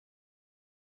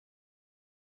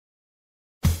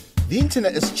The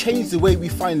internet has changed the way we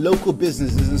find local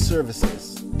businesses and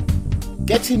services.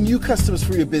 Getting new customers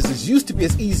for your business used to be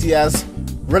as easy as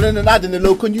running an ad in the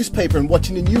local newspaper and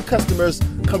watching the new customers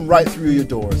come right through your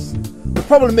doors. The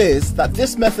problem is that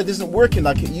this method isn't working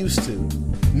like it used to.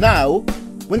 Now,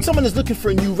 when someone is looking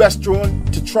for a new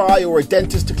restaurant to try or a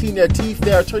dentist to clean their teeth,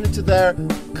 they are turning to their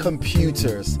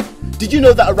computers. Did you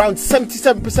know that around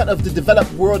 77% of the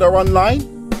developed world are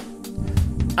online?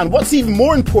 And what's even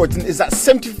more important is that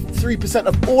 73%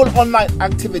 of all online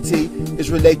activity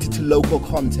is related to local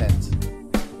content.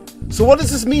 So what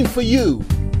does this mean for you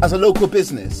as a local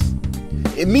business?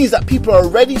 It means that people are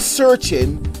already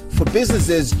searching for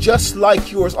businesses just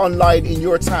like yours online in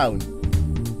your town.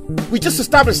 We just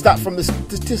established that from the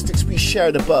statistics we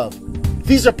shared above.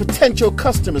 These are potential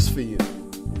customers for you.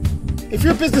 If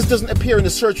your business doesn't appear in the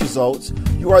search results,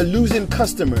 you are losing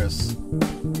customers.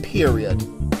 Period.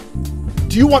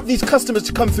 Do you want these customers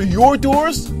to come through your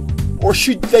doors, or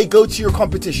should they go to your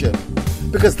competition?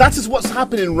 Because that is what's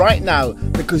happening right now,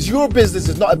 because your business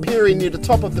is not appearing near the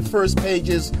top of the first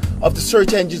pages of the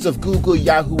search engines of Google,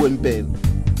 Yahoo and Bing.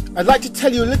 I'd like to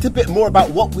tell you a little bit more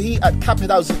about what we at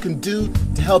Capit Housing can do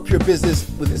to help your business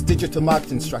with its digital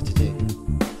marketing strategy.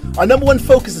 Our number one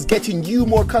focus is getting you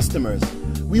more customers.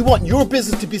 We want your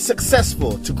business to be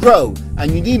successful, to grow,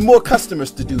 and you need more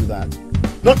customers to do that.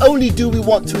 Not only do we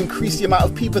want to increase the amount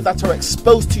of people that are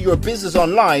exposed to your business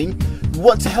online, we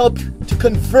want to help to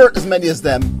convert as many of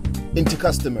them into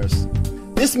customers.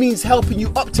 This means helping you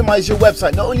optimize your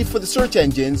website, not only for the search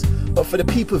engines, but for the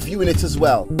people viewing it as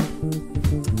well.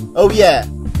 Oh yeah,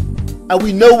 and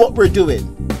we know what we're doing.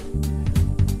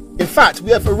 In fact,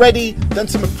 we have already done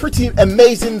some pretty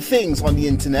amazing things on the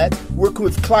internet, working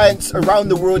with clients around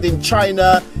the world in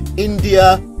China,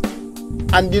 India,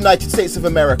 and the United States of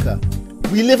America.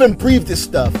 We live and breathe this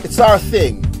stuff. It's our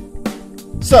thing.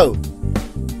 So,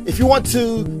 if you want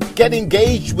to get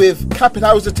engaged with Capit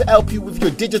Housing to help you with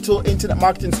your digital internet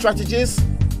marketing strategies,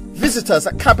 visit us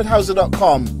at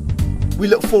capithouser.com. We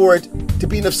look forward to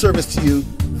being of service to you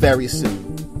very soon.